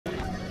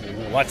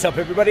What's up,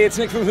 everybody? It's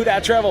Nick from Who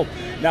Dat Travel.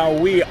 Now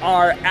we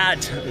are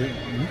at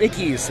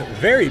Mickey's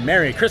very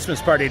merry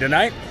Christmas party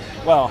tonight.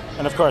 Well,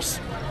 and of course,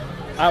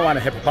 I want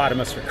a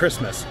hippopotamus for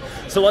Christmas.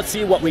 So let's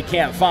see what we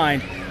can't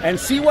find and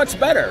see what's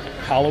better,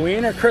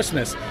 Halloween or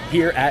Christmas,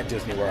 here at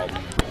Disney World.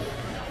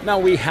 Now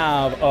we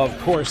have, of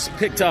course,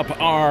 picked up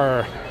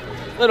our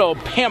little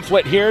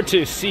pamphlet here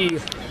to see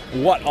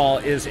what all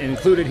is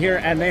included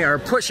here, and they are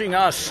pushing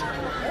us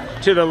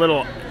to the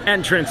little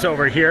entrance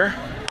over here.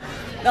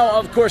 Now,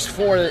 of course,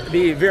 for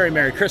the very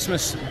merry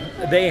Christmas,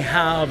 they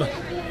have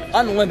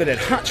unlimited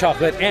hot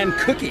chocolate and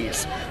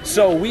cookies.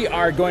 So we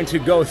are going to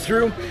go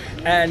through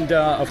and,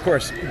 of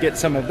course, get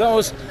some of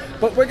those.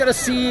 But we're going to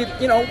see,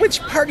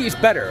 which party's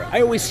better.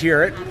 I always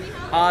hear it.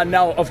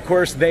 Now, of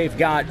course, they've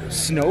got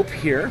Snope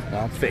here.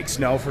 Well, fake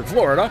snow for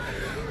Florida.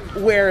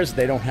 Whereas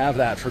they don't have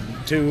that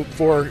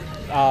for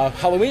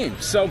Halloween.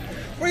 So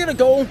we're going to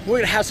go. We're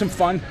going to have some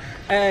fun.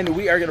 And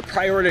we are going to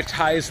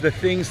prioritize the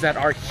things that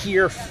are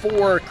here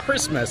for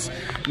Christmas,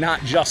 not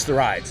just the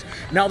rides.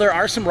 Now, there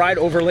are some ride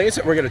overlays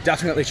that we're going to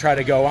definitely try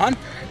to go on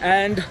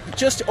and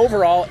just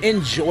overall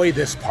enjoy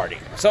this party.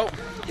 So,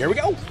 here we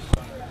go.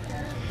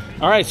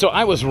 All right, so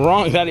I was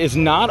wrong. That is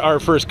not our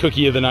first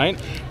cookie of the night.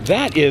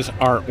 That is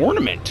our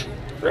ornament.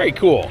 Very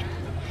cool.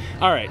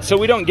 All right, so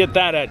we don't get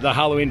that at the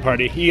Halloween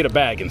party. You get a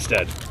bag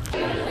instead.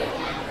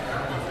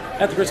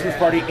 At the Christmas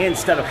party,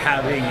 instead of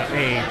having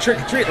a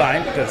trick-or-treat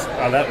line, because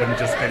that wouldn't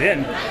just fit in,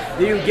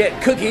 you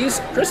get cookies,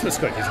 Christmas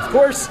cookies, of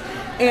course,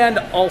 and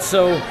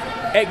also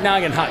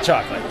eggnog and hot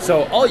chocolate.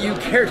 So all you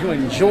care to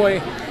enjoy.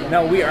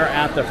 Now we are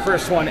at the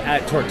first one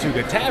at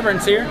Tortuga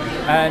Taverns here,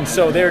 and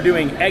so they're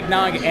doing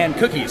eggnog and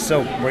cookies. So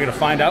we're going to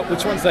find out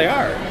which ones they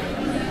are.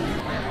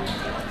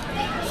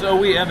 So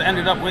we have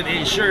ended up with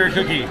a sugar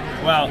cookie.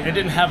 Well, it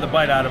didn't have the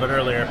bite out of it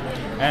earlier,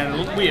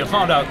 and we have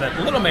found out that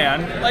little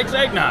man likes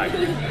eggnog.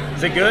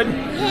 Is it good?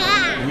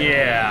 Yeah.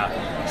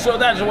 Yeah. So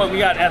that's what we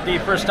got at the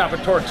first stop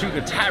at Tortuga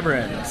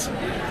Taverns.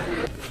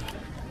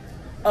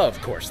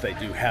 Of course, they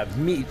do have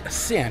Meet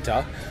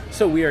Santa,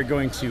 so we are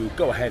going to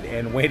go ahead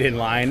and wait in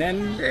line,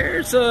 and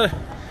there's a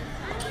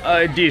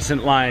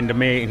decent line to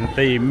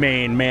the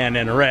main man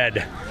in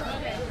red.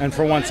 And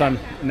for once, I'm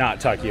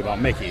not talking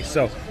about Mickey.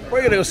 So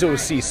we're going to go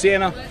see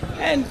Santa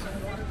and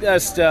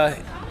just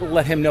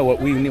let him know what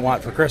we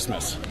want for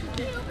Christmas.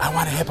 I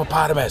want a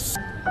hippopotamus.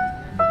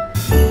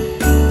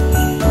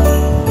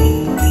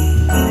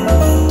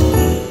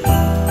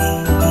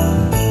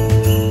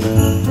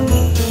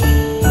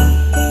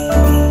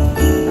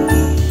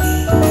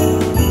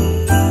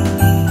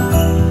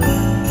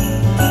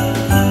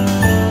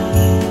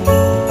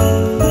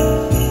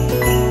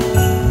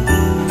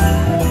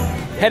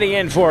 Heading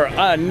in for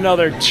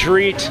another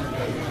treat,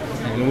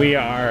 and we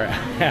are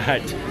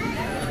at,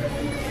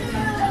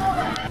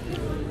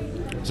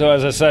 so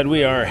as I said,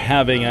 we are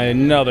having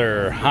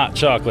another hot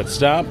chocolate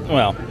stop.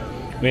 Well,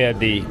 we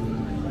had the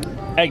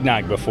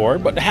eggnog before,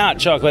 but hot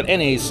chocolate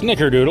and a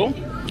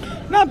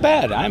snickerdoodle. Not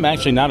bad. I'm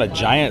actually not a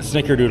giant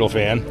snickerdoodle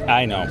fan.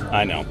 I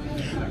know.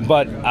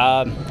 But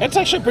it's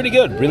actually pretty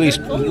good.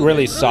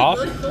 Really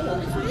soft.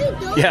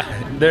 Yeah,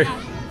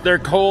 they're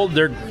cold.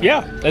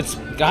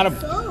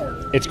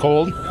 It's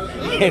cold.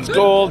 It's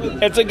cold.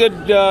 It's a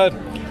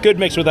good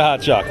mix with the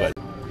hot chocolate.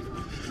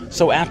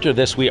 So after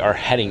this, we are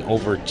heading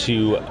over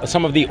to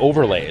some of the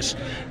overlays.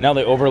 Now,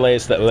 the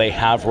overlays that they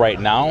have right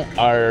now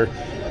are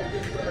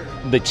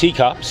the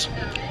teacups.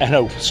 And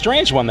a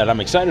strange one that I'm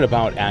excited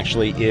about,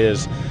 actually,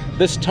 is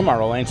this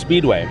Tomorrowland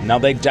Speedway. Now,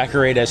 they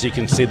decorate, as you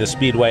can see, the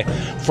Speedway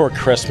for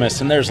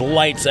Christmas, and there's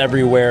lights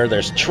everywhere,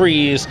 there's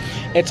trees.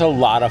 It's a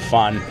lot of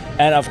fun.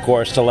 And, of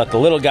course, to let the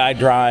little guy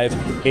drive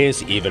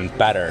is even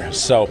better.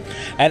 So,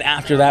 and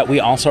after that, we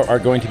also are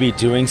going to be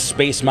doing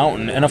Space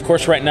Mountain. And, of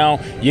course, right now,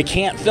 you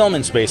can't film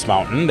in Space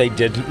Mountain. They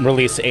did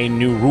release a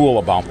new rule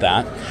about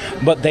that.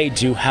 But they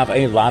do have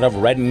a lot of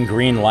red and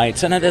green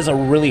lights, and it is a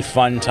really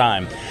fun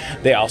time.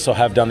 They also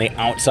have done the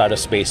outside of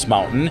Space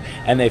Mountain,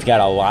 and they've got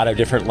a lot of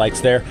different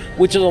lights there,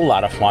 which is a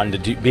lot of fun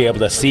to be able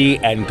to see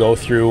and go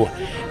through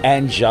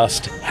and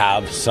just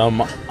have some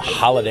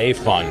holiday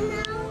fun.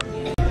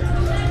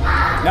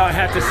 Now, I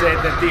have to say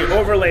that the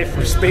overlay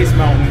for Space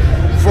Mountain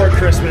for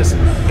Christmas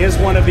is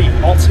one of the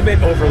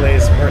ultimate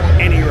overlays for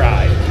any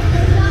ride.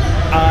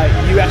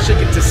 You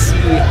actually get to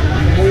see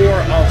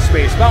more of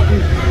Space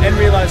Mountain and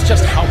realize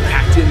just how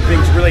packed in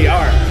things really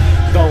are.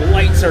 The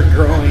lights are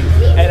growing,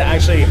 and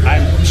actually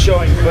I'm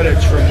showing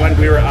footage from when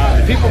we were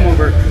on the People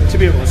Mover to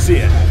be able to see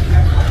it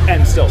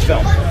and still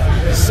film.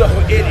 So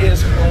it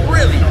is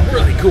really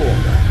cool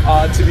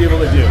to be able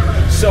to do.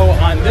 So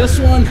on this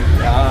one,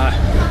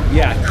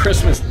 yeah,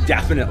 Christmas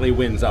definitely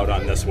wins out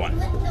on this one.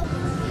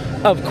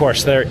 Of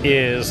course, there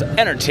is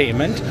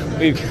entertainment.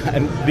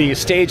 The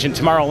stage in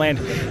Tomorrowland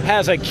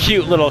has a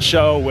cute little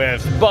show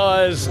with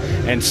Buzz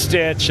and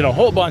Stitch and a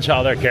whole bunch of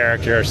other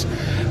characters.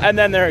 And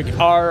then there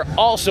are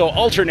also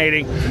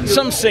alternating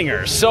some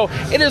singers. So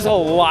it is a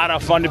lot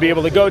of fun to be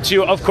able to go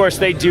to. Of course,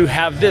 they do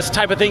have this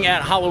type of thing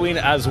at Halloween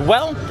as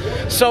well.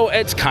 So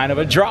it's kind of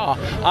a draw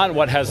on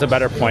what has the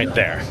better point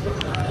there.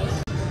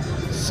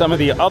 some of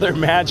the other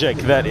magic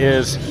that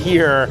is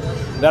here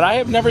that I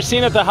have never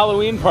seen at the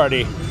Halloween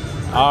party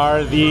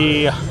are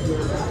the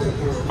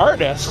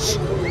artists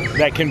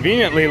that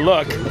conveniently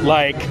look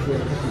like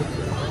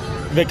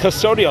the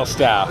custodial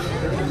staff.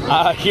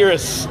 Here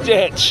is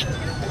Stitch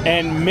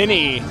and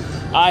Minnie.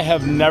 I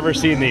have never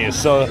seen these.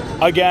 So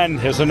again,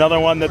 here's another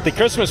one that the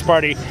Christmas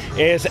party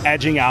is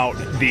edging out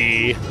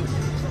the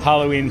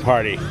Halloween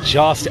party.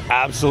 Just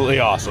absolutely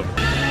awesome.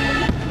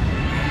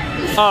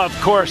 Of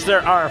course,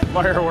 there are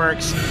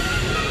fireworks.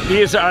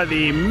 These are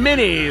the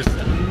Minnie's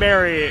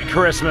Merry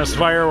Christmas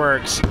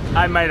fireworks.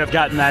 I might have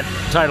gotten that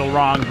title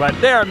wrong, but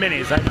they are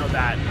Minnie's, I know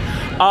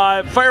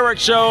that.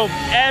 Fireworks show,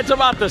 it's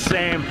about the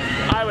same.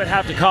 I would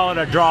have to call it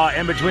a draw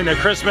in between the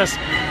Christmas,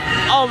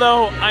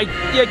 although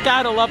you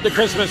gotta love the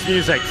Christmas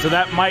music, so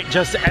that might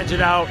just edge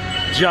it out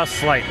just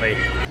slightly.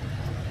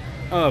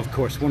 Of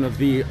course, one of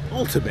the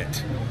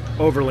ultimate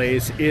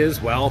overlays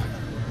is, well,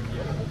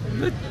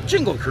 the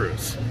Jingle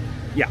Cruise.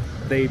 Yeah,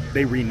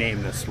 they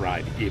rename this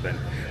ride even.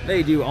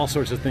 They do all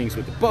sorts of things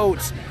with the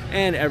boats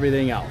and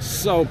everything else.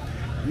 So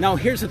now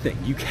here's the thing,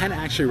 you can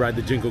actually ride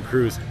the Jingle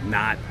Cruise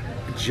not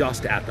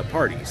just at the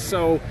party.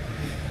 So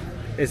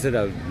is it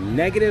a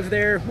negative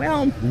there?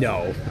 Well,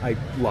 no, I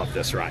love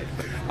this ride.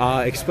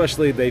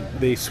 Especially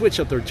they switch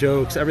up their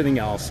jokes, everything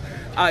else.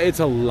 It's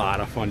a lot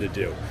of fun to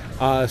do.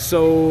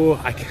 So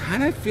I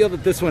kind of feel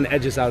that this one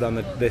edges out on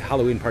the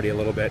Halloween party a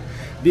little bit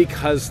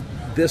because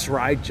this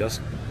ride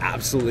just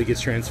absolutely gets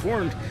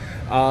transformed.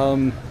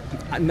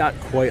 Not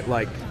quite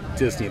like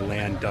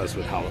Disneyland does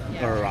with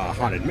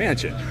Haunted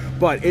Mansion,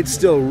 but it's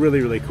still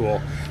really, really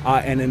cool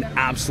and an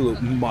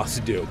absolute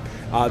must-do.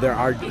 There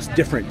are just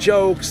different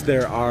jokes.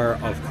 There are,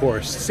 of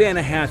course,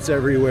 Santa hats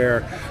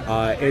everywhere.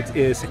 It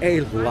is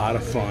a lot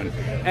of fun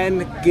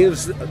and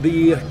gives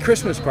the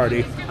Christmas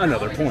party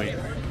another point.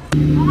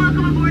 Well,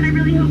 welcome aboard. I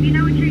really hope you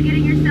know what you're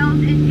getting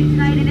yourselves into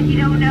tonight, and if you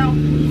don't know,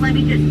 let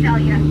me just tell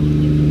you.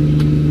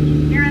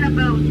 You're in a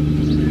boat.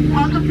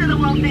 Welcome to the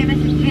world-famous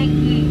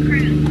Janky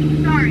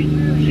Cruise. Sorry,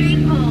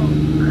 Jingle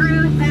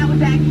Cruise. That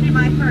was actually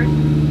my first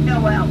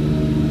Noel.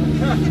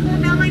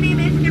 Now, my name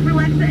is Skipper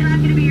Lexa, and I'm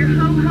going to be your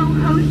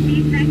host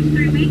these next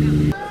 3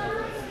 weeks.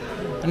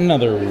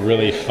 Another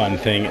really fun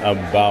thing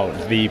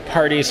about the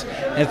parties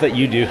is that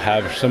you do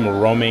have some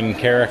roaming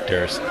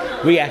characters.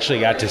 We actually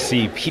got to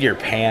see Peter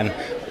Pan.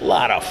 A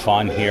lot of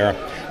fun here.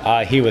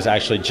 He was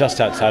actually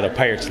just outside of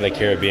Pirates of the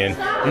Caribbean,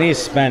 and he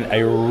spent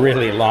a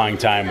really long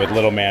time with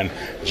Little Man,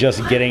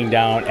 just getting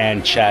down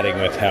and chatting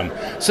with him.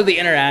 So the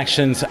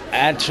interactions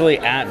actually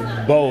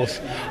at both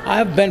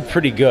have been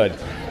pretty good.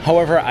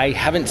 However, I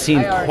haven't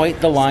seen quite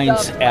the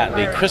lines at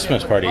the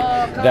Christmas party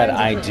that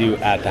I do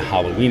at the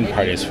Halloween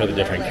parties for the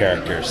different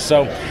characters.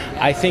 So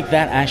I think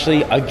that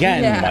actually,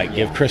 again, might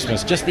give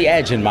Christmas just the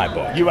edge in my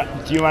book. Do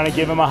you want to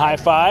give him a high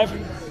five?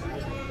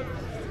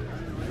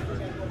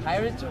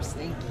 Pirates are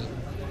stinky.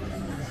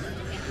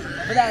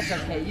 But that's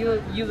okay.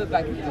 You look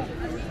like a good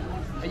pirate.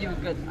 Are you a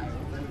good pirate?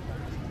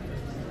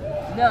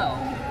 No.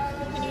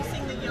 Can you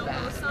sing the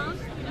Yo-Ho song?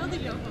 You know the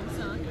Yo-Ho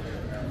song?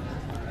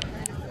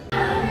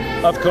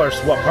 Of course,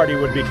 what party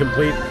would be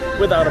complete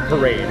without a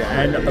parade?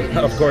 And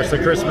of course, the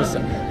Christmas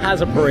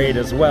has a parade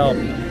as well.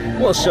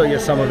 We'll show you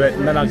some of it,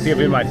 and then I'll give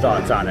you my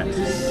thoughts on it.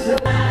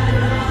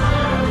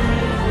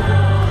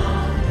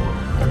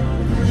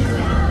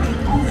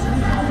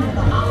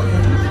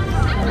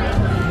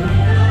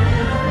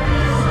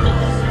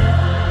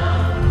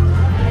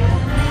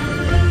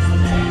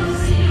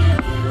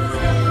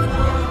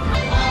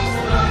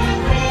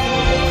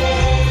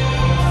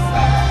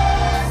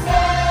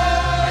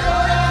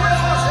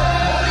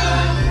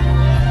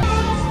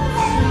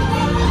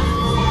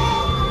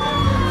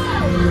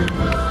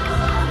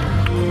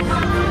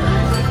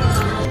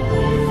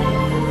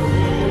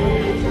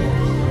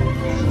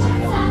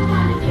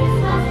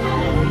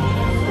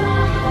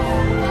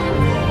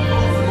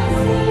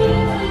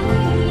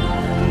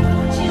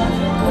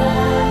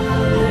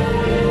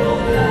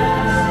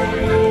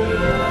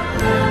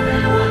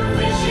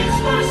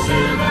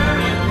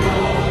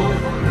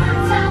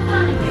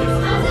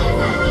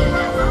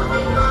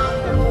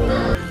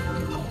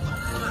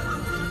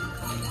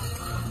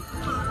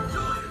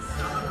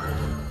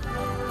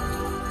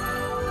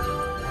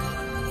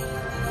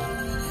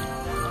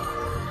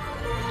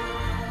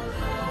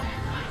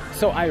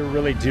 So I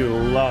really do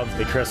love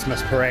the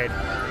Christmas parade.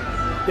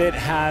 It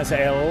has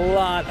a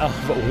lot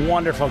of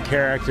wonderful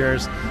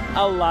characters,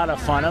 a lot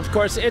of fun. Of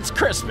course, it's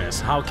Christmas.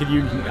 How could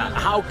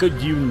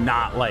you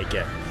not like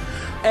it?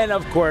 And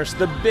of course,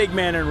 the big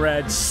man in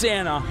red,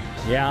 Santa.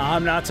 Yeah,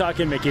 I'm not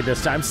talking Mickey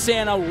this time.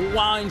 Santa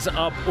winds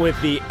up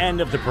with the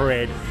end of the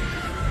parade.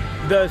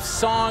 The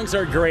songs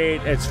are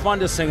great. It's fun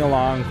to sing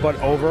along, but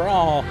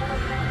overall,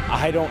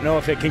 I don't know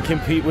if it can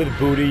compete with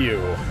Boo to You.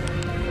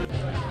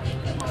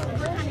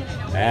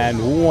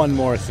 And one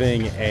more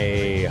thing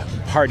a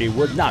party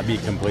would not be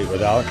complete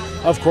without,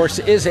 of course,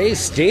 is a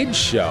stage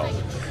show.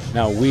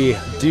 Now, we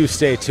do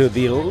stay to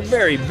the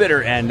very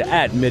bitter end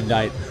at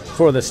midnight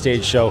for the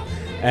stage show.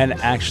 and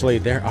actually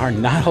there are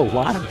not a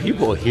lot of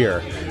people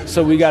here.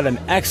 So we got an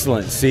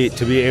excellent seat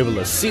to be able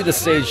to see the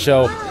stage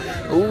show.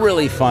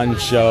 Really fun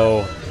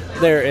show.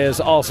 There is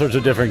all sorts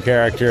of different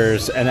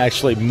characters, and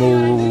actually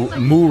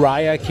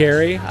Mariah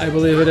Carey, I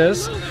believe it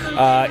is,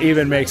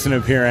 even makes an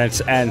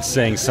appearance and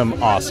sings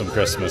some awesome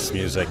Christmas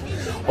music.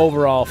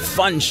 Overall,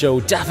 fun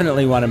show.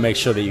 Definitely want to make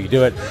sure that you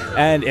do it.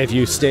 And if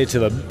you stay to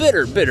the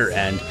bitter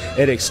end,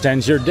 it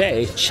extends your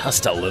day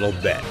just a little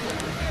bit.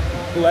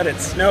 Let it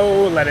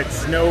snow, let it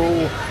snow,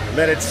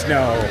 let it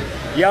snow.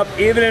 Yep,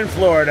 even in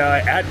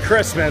Florida, at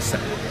Christmas,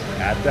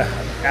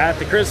 at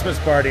the Christmas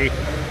party,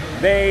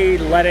 they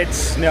let it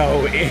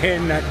snow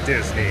in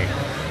Disney,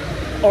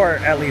 or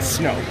at least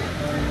snow.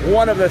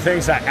 One of the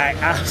things I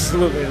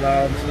absolutely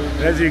love,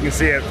 as you can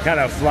see it kind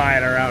of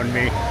flying around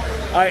me,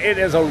 it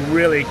is a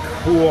really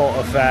cool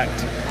effect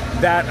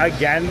that,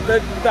 again,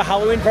 the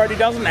Halloween party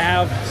doesn't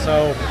have,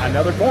 so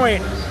another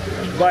point,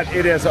 but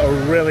it is a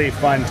really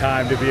fun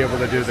time to be able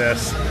to do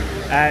this,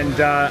 and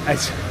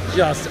it's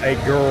just a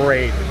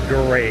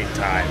great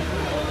time.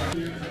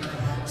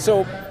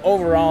 So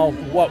overall,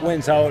 what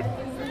wins out?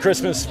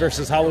 Christmas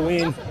versus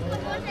Halloween?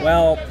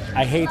 Well,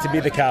 I hate to be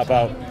the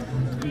cop-out,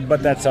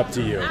 but that's up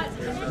to you.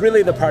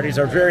 Really, the parties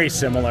are very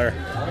similar.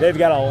 They've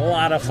got a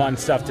lot of fun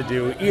stuff to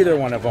do, either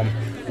one of them.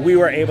 We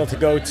were able to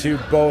go to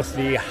both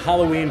the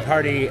Halloween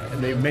party,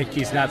 the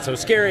Mickey's Not So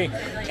Scary,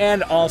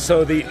 and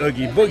also the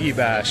Oogie Boogie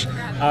Bash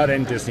out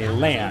in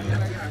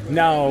Disneyland.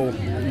 Now,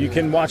 you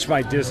can watch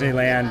my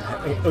Disneyland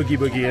Oogie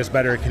Boogie is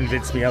better,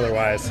 convince me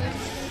otherwise.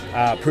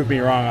 Prove me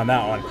wrong on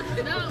that one.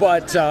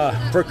 But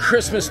for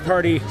Christmas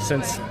party,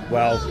 since,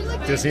 well,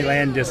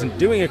 Disneyland isn't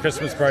doing a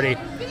Christmas party,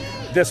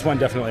 this one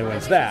definitely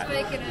wins that.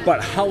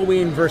 But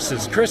Halloween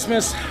versus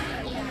Christmas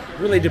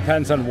really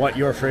depends on what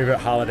your favorite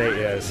holiday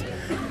is.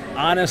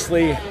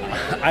 Honestly,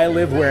 I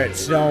live where it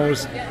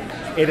snows.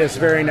 It is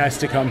very nice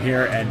to come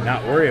here and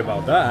not worry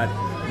about that,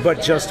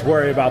 but just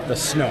worry about the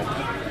snow.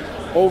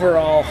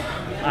 Overall,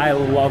 I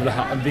love the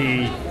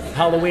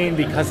Halloween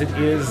because it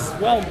is,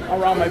 well,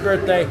 around my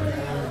birthday.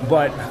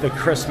 But the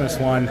Christmas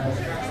one,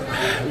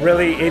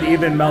 really, it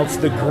even melts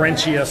the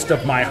Grinchiest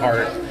of my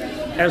heart,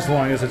 as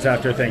long as it's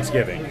after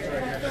Thanksgiving.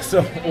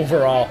 So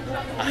overall,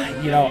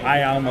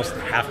 I almost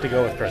have to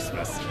go with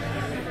Christmas.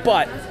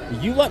 But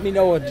you let me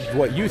know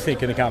what you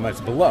think in the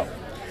comments below.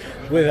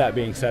 With that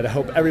being said, I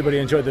hope everybody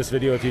enjoyed this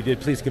video. If you did,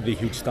 please give it a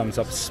huge thumbs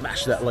up,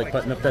 smash that like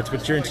button if that's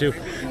what you're into,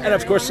 and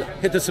of course,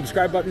 hit the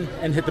subscribe button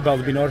and hit the bell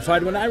to be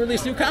notified when I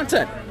release new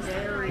content.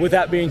 With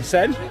that being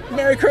said,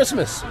 Merry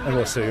Christmas, and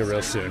we'll see you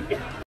real soon.